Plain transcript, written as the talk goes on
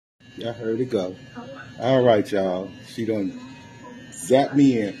Y'all heard it go. All right, y'all. She done zapped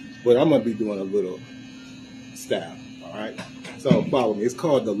me in, but I'm gonna be doing a little style. All right. So follow me. It's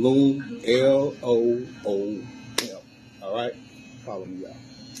called the Loom. Loom. All right. Follow me, y'all.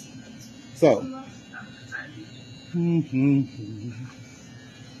 So.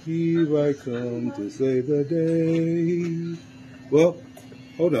 Here I come to save the day. Well,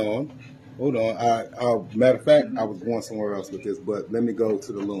 hold on. Matter of fact, I was going somewhere else with this, but let me go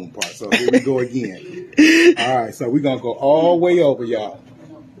to the loom part. So here we go again. All right, so we're going to go all the way over, y'all.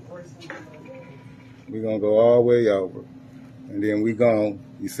 We're going to go all the way over. And then we're going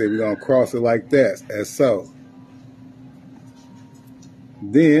to cross it like that, as so.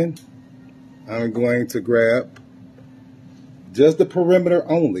 Then I'm going to grab just the perimeter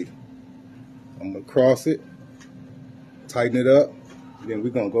only. I'm going to cross it, tighten it up, and then we're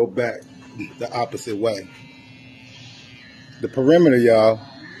going to go back the opposite way. The perimeter, y'all,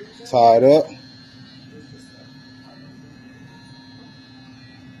 tied up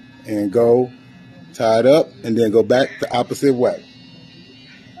and go tied up and then go back the opposite way.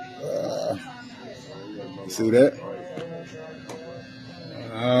 See that?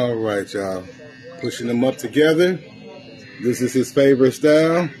 All right, y'all. Pushing them up together. This is his favorite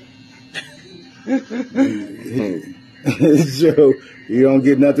style. Joe, you don't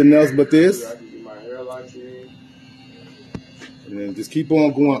get nothing else but this. And then just keep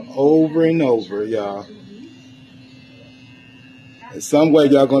on going over and over, y'all. In some way,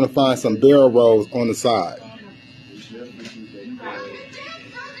 y'all going to find some barrel rolls on the side.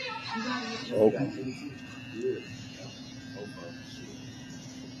 Okay.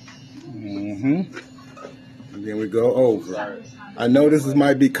 And then we go over. I know this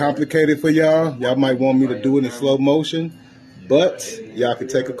might be complicated for y'all. Y'all might want me to do it in slow motion, but y'all can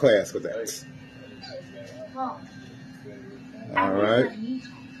take a class for that. All right.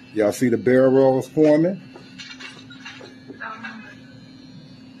 Y'all see the barrel rolls forming?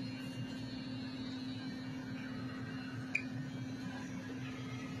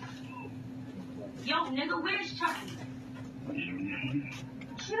 Yo, nigga, where's Chucky?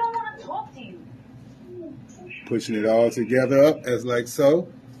 She don't want to talk to you. Pushing it all together up as like so.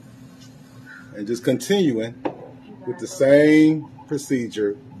 And just continuing with the same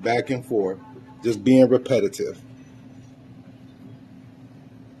procedure back and forth. Just being repetitive.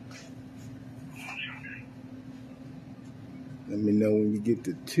 Let me know when we get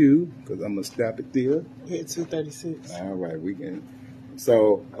to 2, because I'm going to stop it there. Hit 236. All right, we can.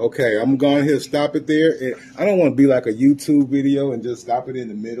 So, okay, I'm going to stop it there. I don't want to be like a YouTube video and just stop it in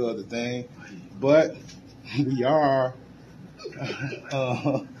the middle of the thing, but we are.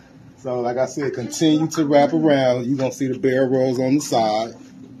 So, like I said, continue to wrap around. You're going to see the barrel rolls on the side.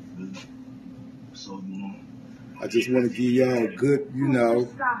 I just want to give y'all a good,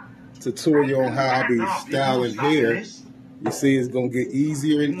 tutorial on how I be styling hair. You see, it's going to get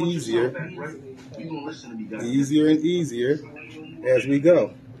easier and easier. Easier and easier as we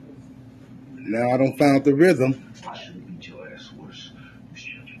go. Now I done found the rhythm.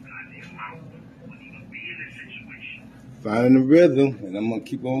 Finding the rhythm, and I'm going to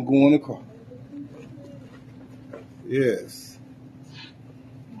keep on going across. Yes.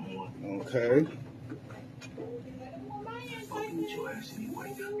 Okay.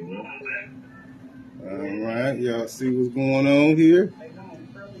 All right, y'all see what's going on here?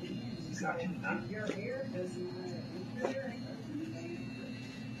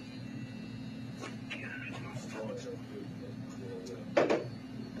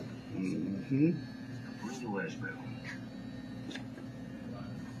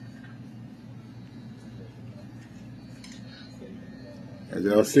 As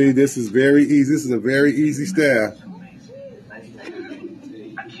y'all see, this is very easy. This is a very easy style.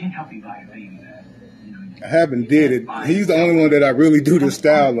 I haven't did it. He's the only one that I really do the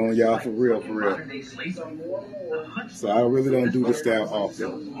style on, y'all, for real. So I really don't do the style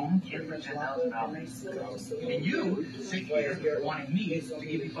often. And you sit here wanting me to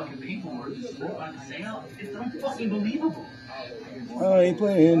give you fucking paperwork on sale. It's unfucking believable. I ain't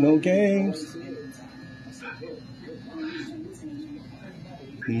playing no games.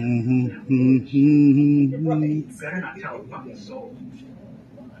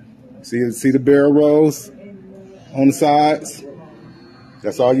 See the barrel rolls on the sides?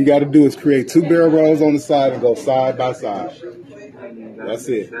 That's all you got to do is create 2 barrel rolls on the side and go side by side. That's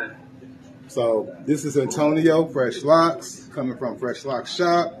it. So this is Antonio, Fresh Locks, coming from Fresh Locks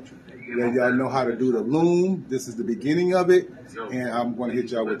Shop. Let y'all know how to do the loom. This is the beginning of it, and I'm going to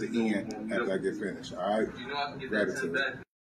hit y'all with the end after I get finished. All right? Gratitude.